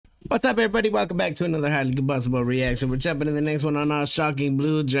What's up, everybody? Welcome back to another highly combustible reaction. We're jumping in the next one on our shocking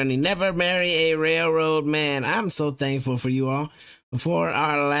blue journey. Never marry a railroad man. I'm so thankful for you all. Before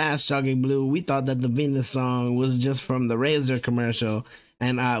our last shocking blue, we thought that the Venus song was just from the Razor commercial,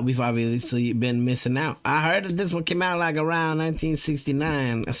 and we've obviously been missing out. I heard that this one came out like around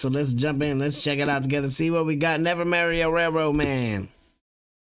 1969, so let's jump in. Let's check it out together. See what we got. Never marry a railroad man.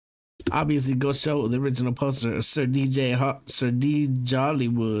 Obviously, go show the original poster, Sir D.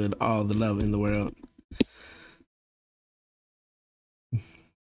 OLLYWOOD, all the love in the world.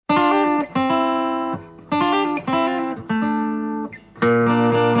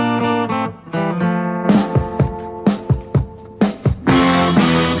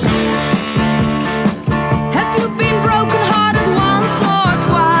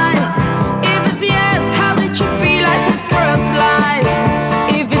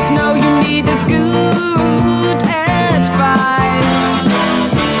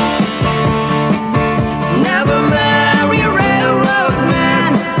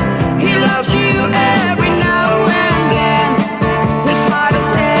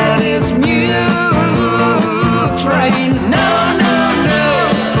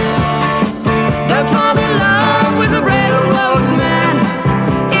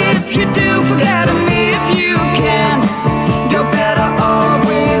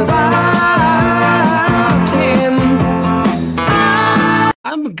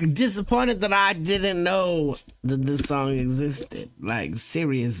 Disappointed that I didn't know that this song existed. Like,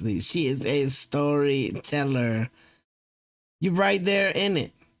 seriously, she is a storyteller. You're right there in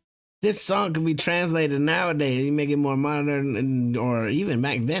it. This song could be translated nowadays. You make it more modern, or even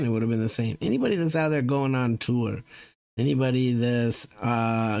back then it would have been the same. Anybody that's out there going on tour, anybody that's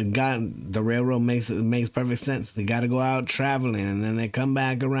got the railroad makes perfect sense. They got to go out traveling, and then they come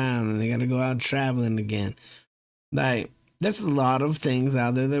back around, and they got to go out traveling again. Like, there's a lot of things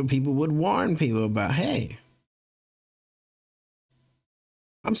out there that people would warn people about. Hey,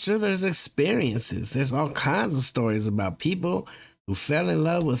 I'm sure there's experiences. There's all kinds of stories about people who fell in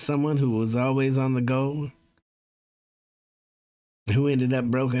love with someone who was always on the go, who ended up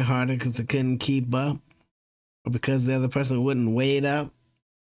brokenhearted because they couldn't keep up, or because the other person wouldn't wait up.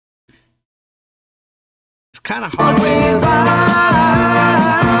 It's kind of hard without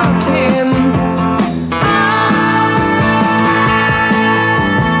him.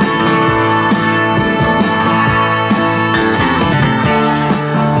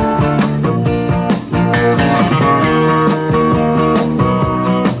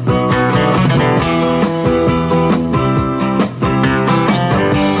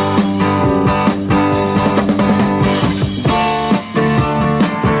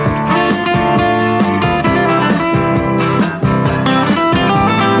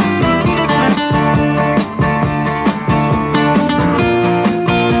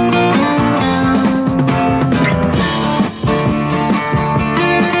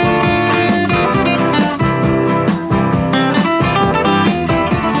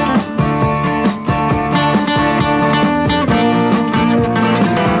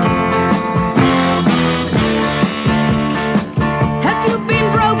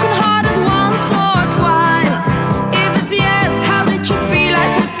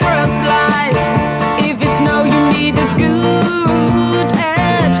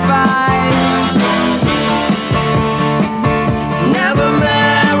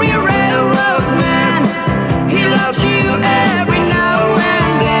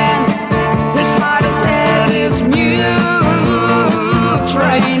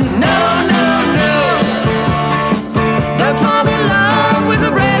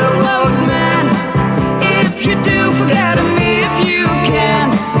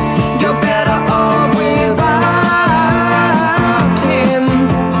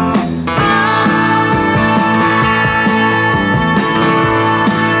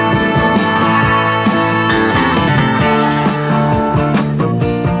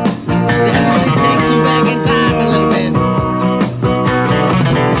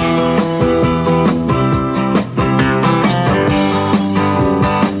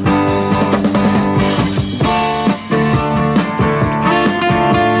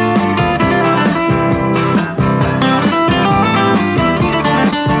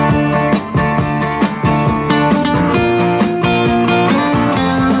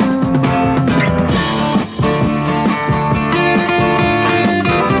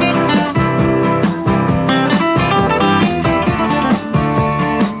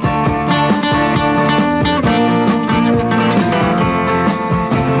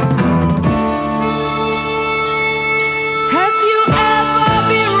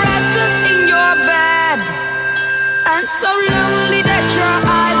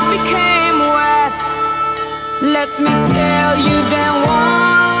 let me tell you that one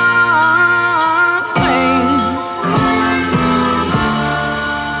thing.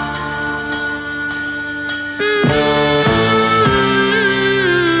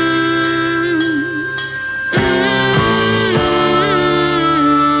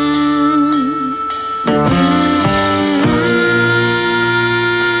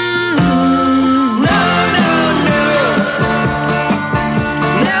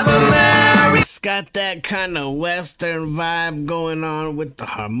 Got that kind of Western vibe going on with the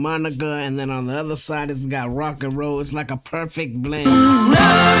harmonica, and then on the other side it's got rock and roll. It's like a perfect blend. No,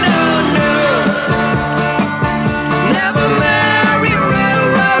 never marry a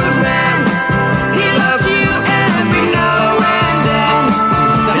railroad man. He loves you every now and then.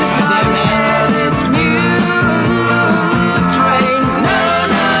 His father's had this mule train. No,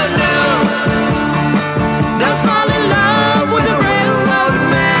 don't fall in love with a railroad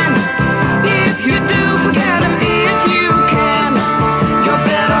man. If you do, forget him if you can. You're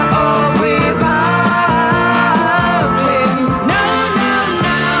better off without him. No.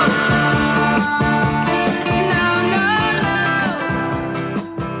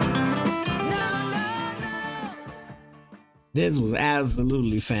 This was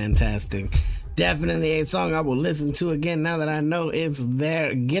absolutely fantastic. Definitely a song I will listen to again now that I know it's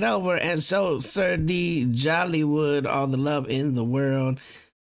there. Get over and show Sir D Jollywood all the love in the world.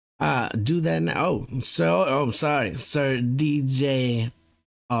 Do that now. Sorry, Sir DJ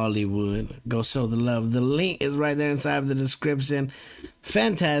OLLYWOOD. Go show the love. The link is right there inside of the description.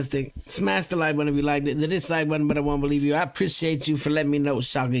 Fantastic. Smash the like button if you liked it. The dislike button, but I won't believe you. I appreciate you for letting me know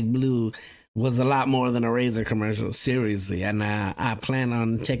Shocking Blue was a lot more than a razor commercial. Seriously. And I plan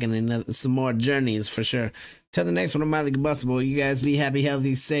on taking some more journeys for sure. Till the next one, I'm Combustible. You guys be happy,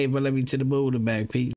 healthy, safe. I love you to the Buddha bag. Peace.